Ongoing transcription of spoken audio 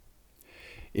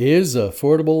Is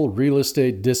affordable real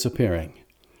estate disappearing?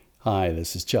 Hi,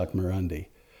 this is Chuck Marundi.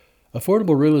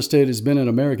 Affordable real estate has been an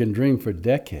American dream for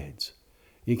decades.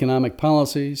 Economic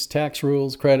policies, tax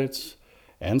rules, credits,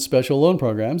 and special loan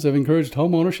programs have encouraged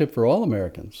home ownership for all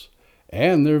Americans.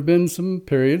 And there have been some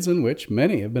periods in which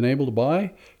many have been able to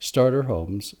buy starter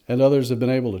homes and others have been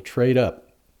able to trade up.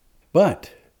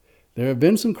 But there have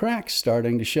been some cracks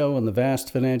starting to show in the vast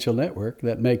financial network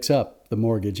that makes up the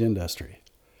mortgage industry.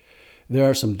 There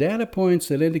are some data points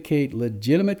that indicate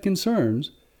legitimate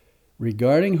concerns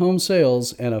regarding home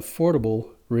sales and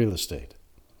affordable real estate.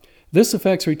 This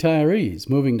affects retirees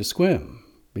moving to Sequim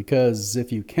because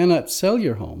if you cannot sell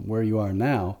your home where you are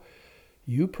now,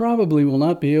 you probably will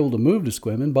not be able to move to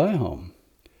Sequim and buy a home.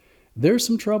 There's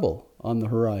some trouble on the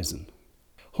horizon.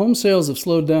 Home sales have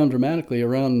slowed down dramatically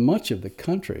around much of the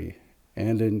country,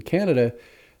 and in Canada,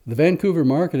 the Vancouver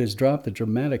market has dropped a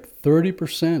dramatic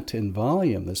 30% in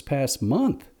volume this past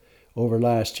month over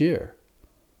last year.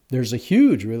 There's a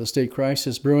huge real estate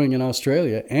crisis brewing in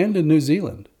Australia and in New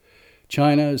Zealand.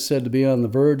 China is said to be on the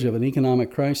verge of an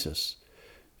economic crisis.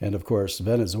 And of course,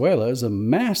 Venezuela is a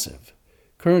massive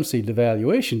currency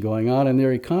devaluation going on, and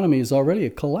their economy is already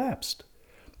collapsed.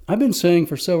 I've been saying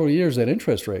for several years that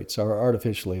interest rates are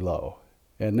artificially low.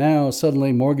 And now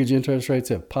suddenly mortgage interest rates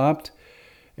have popped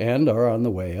and are on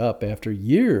the way up after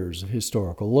years of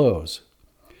historical lows.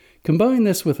 Combine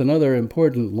this with another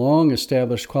important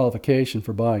long-established qualification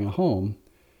for buying a home,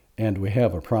 and we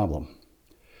have a problem.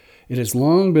 It has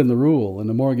long been the rule in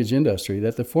the mortgage industry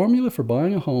that the formula for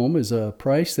buying a home is a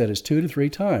price that is 2 to 3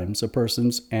 times a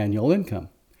person's annual income.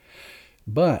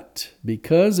 But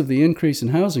because of the increase in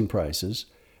housing prices,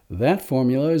 that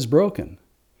formula is broken.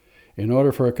 In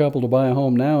order for a couple to buy a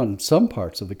home now in some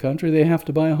parts of the country, they have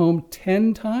to buy a home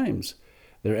 10 times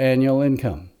their annual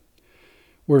income.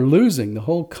 We're losing the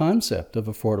whole concept of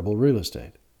affordable real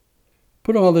estate.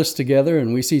 Put all this together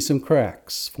and we see some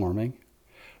cracks forming.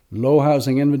 Low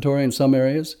housing inventory in some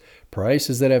areas,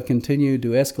 prices that have continued to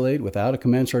escalate without a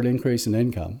commensurate increase in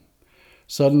income,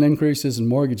 sudden increases in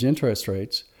mortgage interest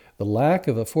rates, the lack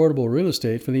of affordable real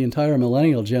estate for the entire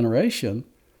millennial generation,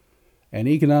 and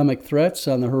economic threats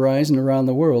on the horizon around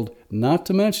the world, not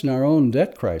to mention our own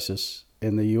debt crisis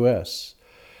in the U.S.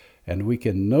 And we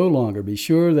can no longer be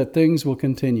sure that things will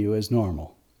continue as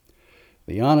normal.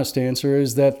 The honest answer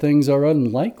is that things are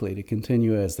unlikely to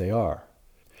continue as they are.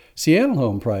 Seattle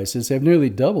home prices have nearly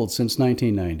doubled since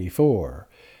 1994,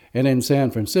 and in San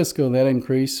Francisco that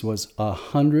increase was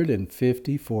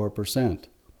 154%.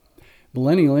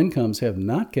 Millennial incomes have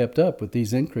not kept up with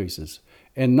these increases,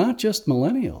 and not just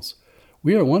millennials.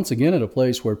 We are once again at a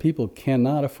place where people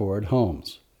cannot afford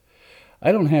homes.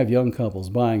 I don't have young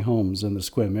couples buying homes in the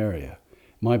Sequim area.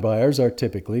 My buyers are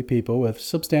typically people with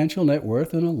substantial net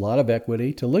worth and a lot of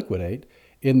equity to liquidate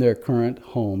in their current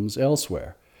homes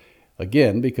elsewhere.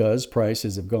 Again, because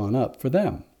prices have gone up for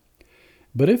them.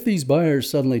 But if these buyers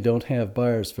suddenly don't have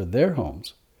buyers for their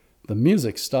homes, the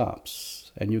music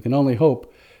stops, and you can only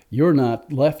hope you're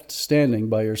not left standing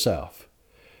by yourself.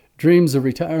 Dreams of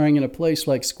retiring in a place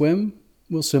like Sequim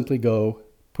will simply go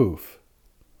poof.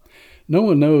 No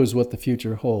one knows what the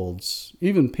future holds.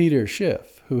 Even Peter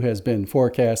Schiff, who has been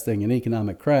forecasting an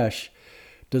economic crash,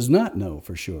 does not know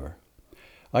for sure.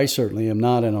 I certainly am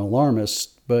not an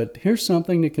alarmist, but here's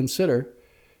something to consider,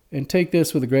 and take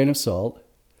this with a grain of salt.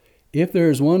 If there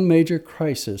is one major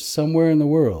crisis somewhere in the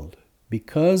world,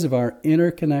 because of our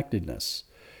interconnectedness,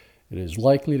 it is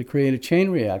likely to create a chain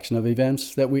reaction of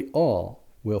events that we all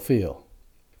will feel.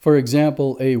 For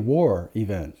example, a war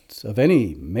event of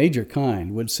any major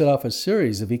kind would set off a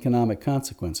series of economic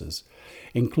consequences,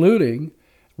 including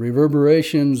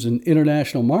reverberations in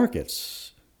international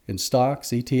markets, in stocks,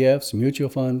 ETFs, mutual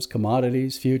funds,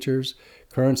 commodities, futures,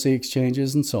 currency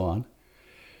exchanges, and so on.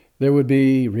 There would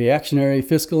be reactionary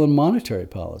fiscal and monetary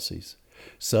policies.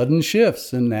 Sudden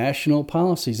shifts in national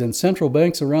policies, and central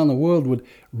banks around the world would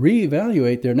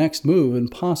reevaluate their next move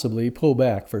and possibly pull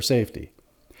back for safety.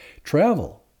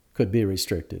 Travel could be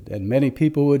restricted, and many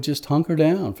people would just hunker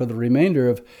down for the remainder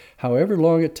of however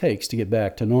long it takes to get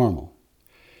back to normal.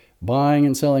 Buying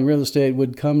and selling real estate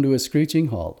would come to a screeching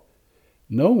halt.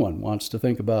 No one wants to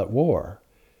think about war,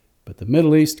 but the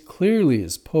Middle East clearly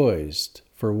is poised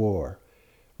for war.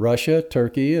 Russia,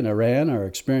 Turkey, and Iran are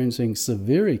experiencing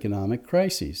severe economic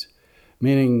crises,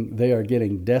 meaning they are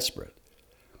getting desperate,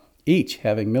 each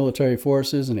having military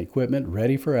forces and equipment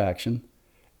ready for action,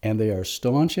 and they are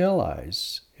staunch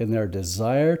allies in their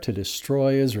desire to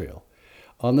destroy Israel.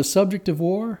 On the subject of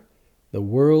war, the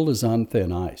world is on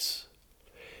thin ice.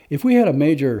 If we had a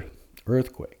major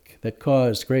earthquake that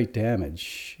caused great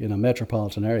damage in a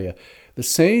metropolitan area, the The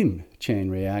same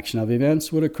chain reaction of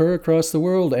events would occur across the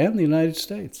world and the United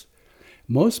States.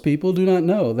 Most people do not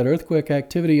know that earthquake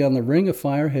activity on the Ring of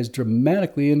Fire has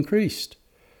dramatically increased.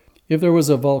 If there was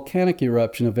a volcanic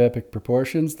eruption of epic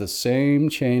proportions, the same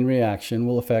chain reaction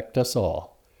will affect us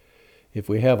all. If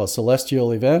we have a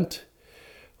celestial event,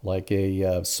 like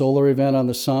a solar event on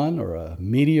the sun, or a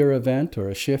meteor event, or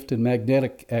a shift in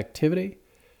magnetic activity,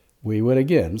 we would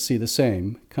again see the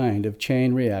same kind of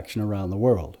chain reaction around the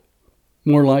world.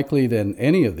 More likely than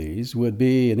any of these would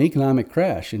be an economic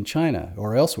crash in China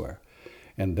or elsewhere,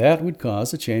 and that would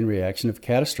cause a chain reaction of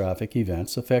catastrophic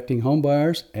events affecting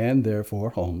homebuyers and therefore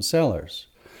home sellers.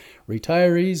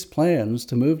 Retirees' plans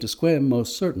to move to Sequim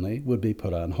most certainly would be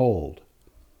put on hold.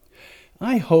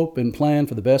 I hope and plan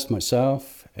for the best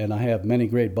myself, and I have many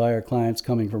great buyer clients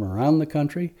coming from around the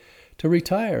country to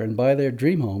retire and buy their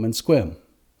dream home in Sequim.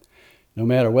 No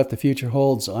matter what the future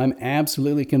holds, I'm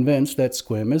absolutely convinced that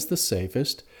Sequim is the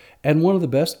safest and one of the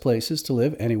best places to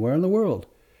live anywhere in the world.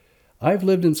 I've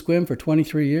lived in Sequim for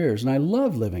 23 years, and I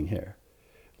love living here.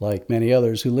 Like many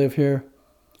others who live here,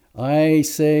 I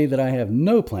say that I have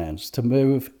no plans to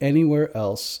move anywhere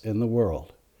else in the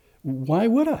world. Why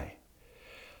would I?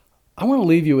 I want to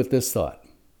leave you with this thought.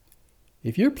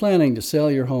 If you're planning to sell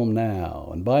your home now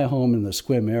and buy a home in the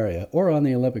Sequim area or on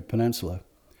the Olympic Peninsula,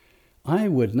 I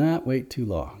would not wait too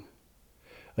long.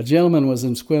 A gentleman was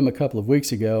in Sequim a couple of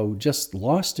weeks ago who just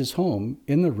lost his home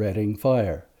in the Redding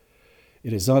fire.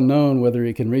 It is unknown whether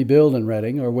he can rebuild in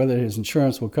Redding or whether his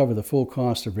insurance will cover the full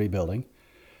cost of rebuilding.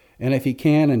 And if he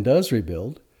can and does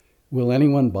rebuild, will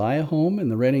anyone buy a home in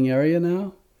the Redding area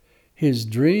now? His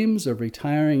dreams of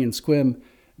retiring in Sequim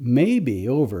may be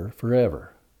over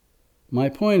forever. My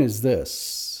point is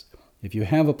this: if you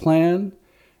have a plan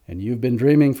and you've been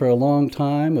dreaming for a long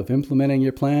time of implementing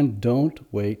your plan, don't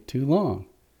wait too long.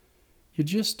 You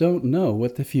just don't know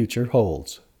what the future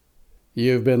holds.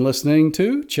 You've been listening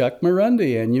to Chuck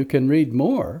Marundi, and you can read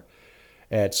more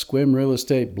at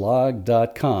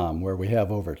SequimRealEstateBlog.com, where we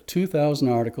have over 2,000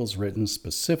 articles written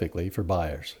specifically for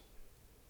buyers.